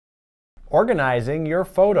organizing your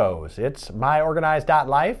photos. It's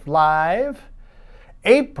myOrganized.life live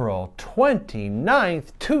April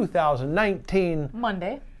 29th, 2019.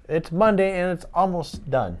 Monday. It's Monday and it's almost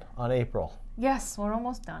done on April. Yes, we're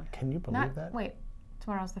almost done. Can you believe that? Wait,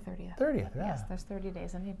 tomorrow's the 30th. 30th, yeah. Yes, there's 30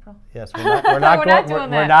 days in April. Yes, we're not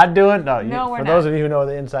doing that. For those of you who know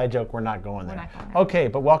the inside joke, we're not going there. We're not going there. Okay,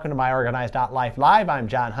 but welcome to myOrganized.life live. I'm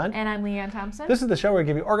John Hunt. And I'm Leanne Thompson. This is the show where we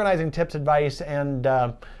give you organizing tips, advice, and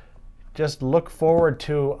just look forward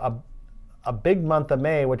to a big month of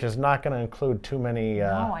May, which is not going to include too many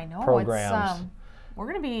programs. We're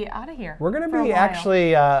going to be out of here. We're going to be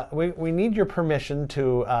actually, we need your permission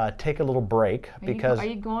to take a little break. Are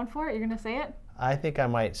you going for it? You're going to say it? I think I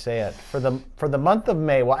might say it. For the month of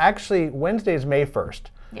May, well actually Wednesday is May 1st.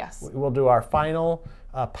 Yes. We'll do our final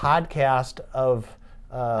podcast of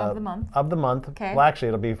the month. Okay. Well, actually,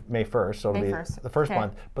 it'll be May 1st, so it'll be the first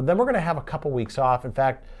month. But then we're going to have a couple weeks off. In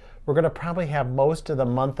fact, we're going to probably have most of the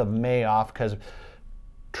month of May off because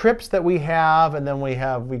trips that we have, and then we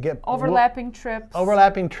get overlapping trips.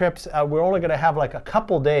 We're only going to have like a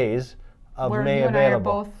couple days of May available. And I are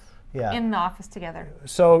both in the office together.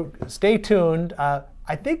 So stay tuned.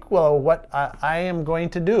 I think what I am going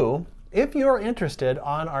to do, if you're interested,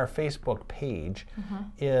 on our Facebook page,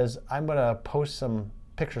 is I'm going to post some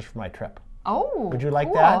pictures from my trip. Oh, would you like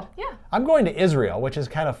cool. that? Yeah. I'm going to Israel, which is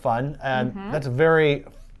kind of fun, and it's very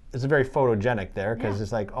photogenic there because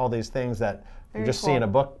it's like all these things that you just see in a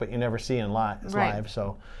book, but you never see in live.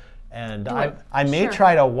 So, and I may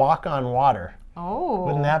try to walk on water. Oh.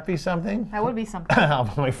 Wouldn't that be something? That would be something. I'll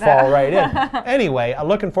probably fall right in. Anyway, I'm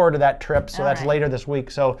looking forward to that trip, so that's later this week.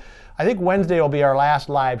 So I think Wednesday will be our last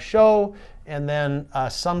live show, and then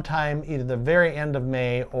sometime either the very end of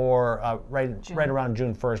May or right around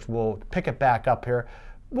June 1st, we'll pick it back up here.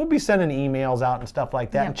 We'll be sending emails out and stuff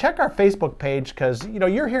like that. Yep. And check our Facebook page because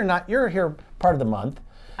you're here part of the month.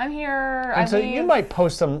 I'm here. And so you might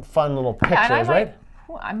post some fun little pictures, right?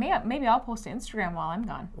 Maybe I'll post to Instagram while I'm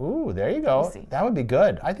gone. Ooh, there you go. We'll see. That would be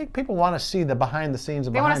good. I think people want to see the behind the scenes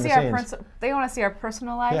of behind the scenes. They want to see our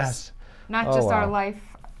personal lives. Yes. Not just our life.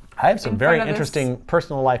 I have some very interesting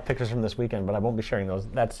personal life pictures from this weekend, but I won't be sharing those.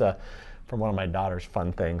 That's from one of my daughter's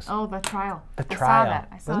fun things. Oh, the trial. The trial.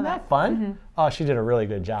 I saw that. Wasn't that fun? Oh, she did a really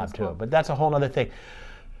good job too. Cool. But that's a whole other thing.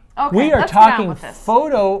 Okay, we are talking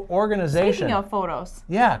photo organization. Speaking of photos.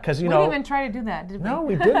 Yeah, because we didn't even try to do that, did we? No,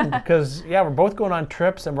 we didn't, because we're both going on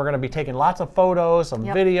trips and we're going to be taking lots of photos, some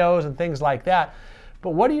videos, and things like that.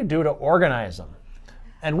 But what do you do to organize them?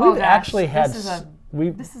 And we've actually had.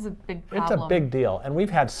 This is a big problem. It's a big deal, and we've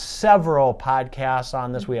had several podcasts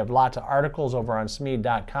on this. We have lots of articles over on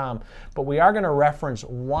smead.com, but we are going to reference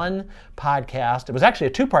one podcast. It was actually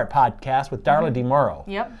a two-part podcast with Darla DiMauro.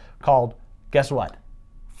 Yep. Called, guess what?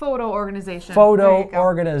 Photo organization. Photo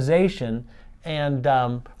organization, and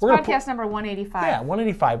we're podcast number 185. Yeah,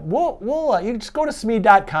 185. You just go to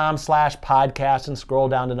smead.com/podcast and scroll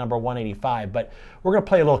down to number 185. But we're going to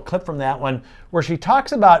play a little clip from that one where she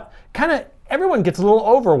talks about everyone gets a little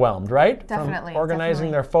overwhelmed, right? Definitely. From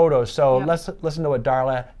organizing their photos. So let's listen to what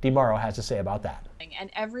Darla DiMauro has to say about that. And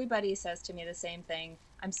everybody says to me the same thing.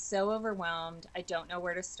 I'm so overwhelmed. I don't know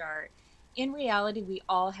where to start. In reality, we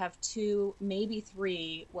all have 2, maybe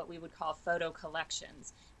 3, what we would call photo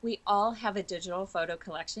collections. We all have a digital photo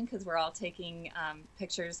collection because we're all taking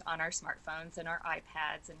pictures on our smartphones and our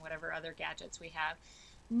iPads and whatever other gadgets we have.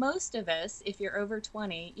 Most of us, if you're over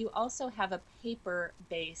 20, you also have a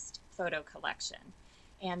paper-based photo collection.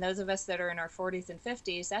 And those of us that are in our 40s and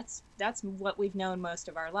 50s, that's what we've known most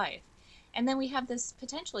of our life. And then we have this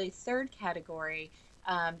potentially third category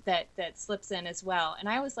that slips in as well. And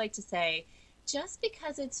I always like to say, just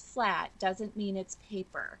because it's flat doesn't mean it's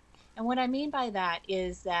paper. And what I mean by that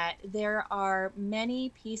is that there are many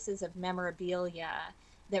pieces of memorabilia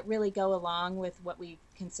that really go along with what we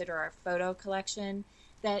consider our photo collection,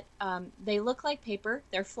 that they look like paper,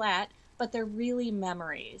 they're flat, but they're really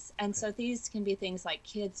memories. And so these can be things like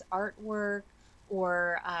kids' artwork,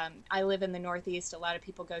 or I live in the Northeast. A lot of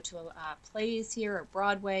people go to plays here or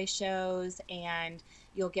Broadway shows, and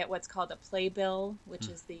you'll get what's called a playbill, which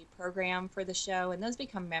is the program for the show, and those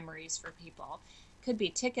become memories for people. Could be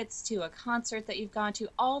tickets to a concert that you've gone to,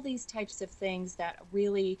 all these types of things that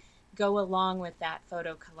really go along with that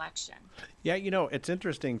photo collection. Yeah, it's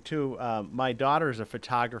interesting too. My daughter's a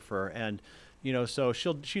photographer, and so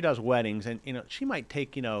she does weddings, and she might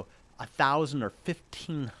take 1,000 or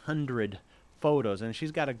 1,500 photos, and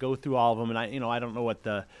she's got to go through all of them. And I don't know what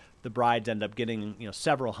the brides end up getting,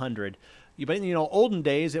 several hundred. But olden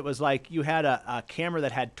days, it was like you had a camera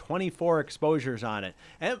that had 24 exposures on it,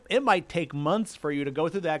 and it might take months for you to go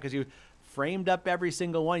through that because you framed up every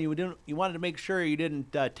single one. You wanted to make sure you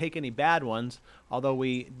didn't take any bad ones, although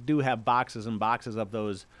we do have boxes and boxes of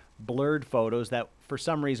those blurred photos that for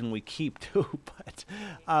some reason we keep too. But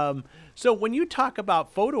so when you talk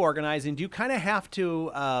about photo organizing, do you kind of have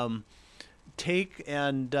to take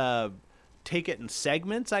it in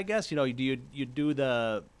segments, I guess? Do you do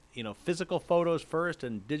the physical photos first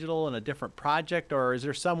and digital in a different project, or is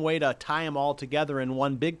there some way to tie them all together in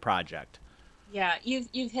one big project? Yeah,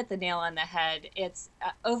 you've hit the nail on the head. It's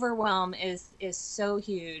overwhelm is so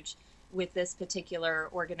huge with this particular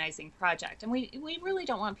organizing project, and we really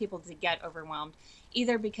don't want people to get overwhelmed,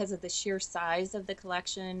 either because of the sheer size of the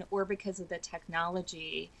collection or because of the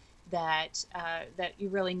technology that you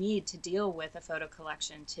really need to deal with a photo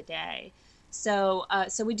collection today. So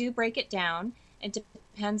we do break it down. It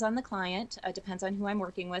depends on the client, depends on who I'm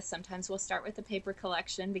working with. Sometimes we'll start with the paper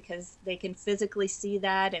collection because they can physically see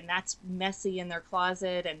that, and that's messy in their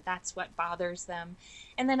closet, and that's what bothers them.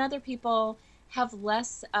 And then other people have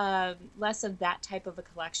less of that type of a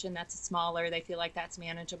collection. That's smaller. They feel like that's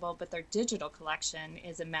manageable, but their digital collection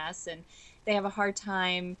is a mess, and they have a hard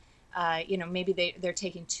time. Maybe they're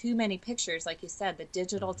taking too many pictures. Like you said, the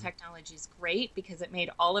digital technology is great because it made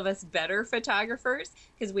all of us better photographers,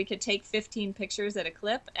 because we could take 15 pictures at a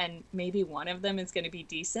clip and maybe one of them is going to be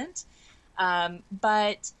decent.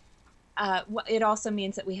 But it also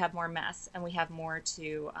means that we have more mess and we have more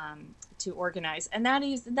to organize. And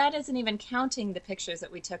that isn't even counting the pictures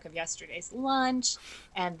that we took of yesterday's lunch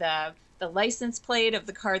and the license plate of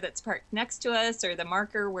the car that's parked next to us, or the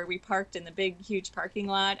marker where we parked in the big, huge parking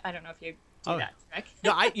lot. I don't know if you do that, Rick.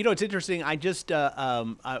 No, it's interesting. I just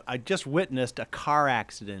witnessed a car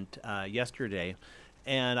accident yesterday,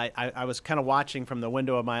 and I was kind of watching from the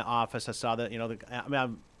window of my office. I saw that I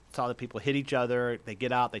saw the people hit each other. They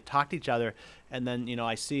get out, they talk to each other, and then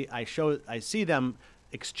I see them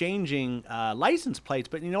exchanging license plates.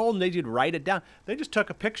 But they did write it down. They just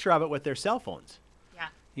took a picture of it with their cell phones.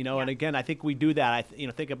 And again, I think we do that. I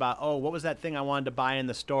think about, what was that thing I wanted to buy in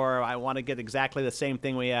the store? I want to get exactly the same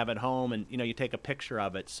thing we have at home, and you take a picture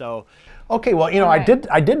of it. So, okay, well, I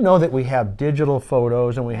did know that we have digital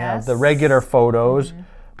photos and we have the regular photos,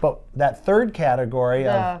 but that third category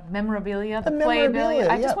of memorabilia, the playbill.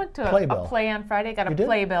 I just went to a play on Friday. Got a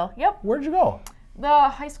playbill. Yep. Where'd you go? The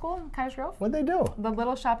high school in Kaiser Grove. What'd they do? The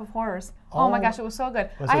Little Shop of Horrors. Oh my gosh, it was so good.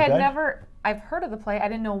 I've heard of the play. I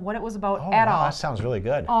didn't know what it was about at all. That sounds really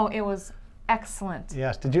good. Oh, it was excellent.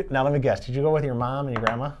 Yes. Now let me guess. Did you go with your mom and your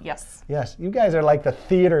grandma? Yes. Yes. You guys are like the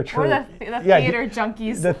theater troupe. We're the theater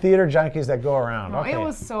junkies. The theater junkies that go around. It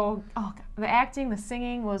was so. The acting, the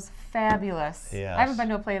singing was fabulous. Yes. I haven't been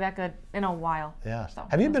to a play that good in a while. Yes. So,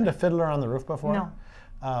 have you been to Fiddler on the Roof before? No.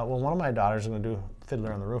 Well, one of my daughters is going to do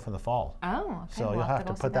Fiddler on the Roof in the fall. Oh, okay. So you'll have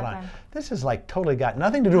to put that on. Then. This is totally got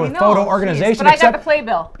nothing to do with photo organization. But I got the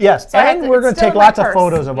playbill. Yes, so and we're going to take lots of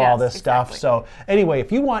photos of all this exactly. stuff. So anyway, if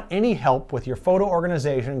you want any help with your photo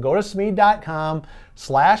organization, go to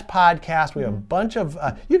smead.com/podcast. We have a bunch of,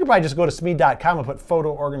 you could probably just go to smead.com and put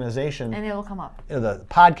photo organization. And it'll come up. The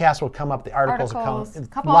podcast will come up, the articles will come up. A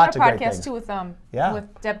couple other podcasts too with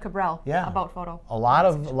Deb Cabral about photo. A lot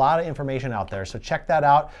of information out there. So check that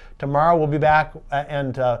out. Tomorrow we'll be back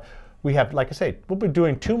and we have, like I say, we'll be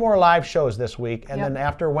doing 2 more live shows this week, and then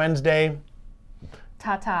after Wednesday,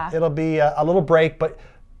 it'll be a little break, but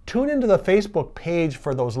tune into the Facebook page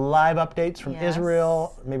for those live updates from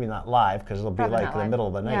Israel. Maybe not live, because it'll be like the middle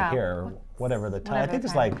of the night here, or whatever the time. I think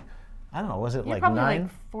it's like, I don't know, was it like 9? Probably like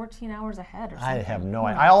 14 hours ahead or something. I have no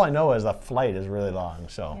idea. All I know is the flight is really long.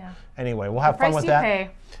 So anyway, we'll have fun with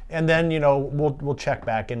that. And then, we'll check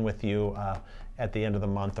back in with you at the end of the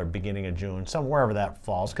month or beginning of June, wherever that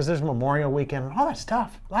falls, because there's Memorial Weekend and all that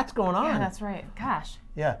stuff. Lots going on. Yeah, that's right. Gosh.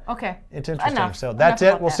 Yeah. Okay. It's interesting. So that's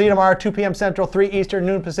it. We'll see you tomorrow, 2 p.m. Central, 3 Eastern,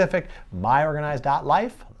 noon Pacific.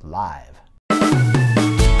 myOrganized.life live.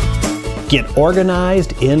 Get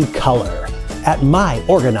organized in color at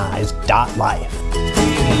myOrganized.life.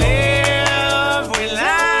 We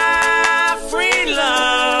laugh, we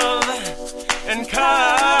love, and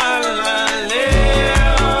color.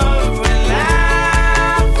 Live, we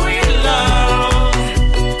laugh, we love,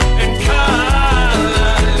 and color.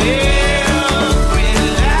 Live, we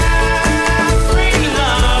laugh, we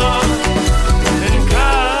love, and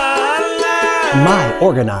color.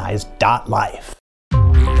 myOrganized.life.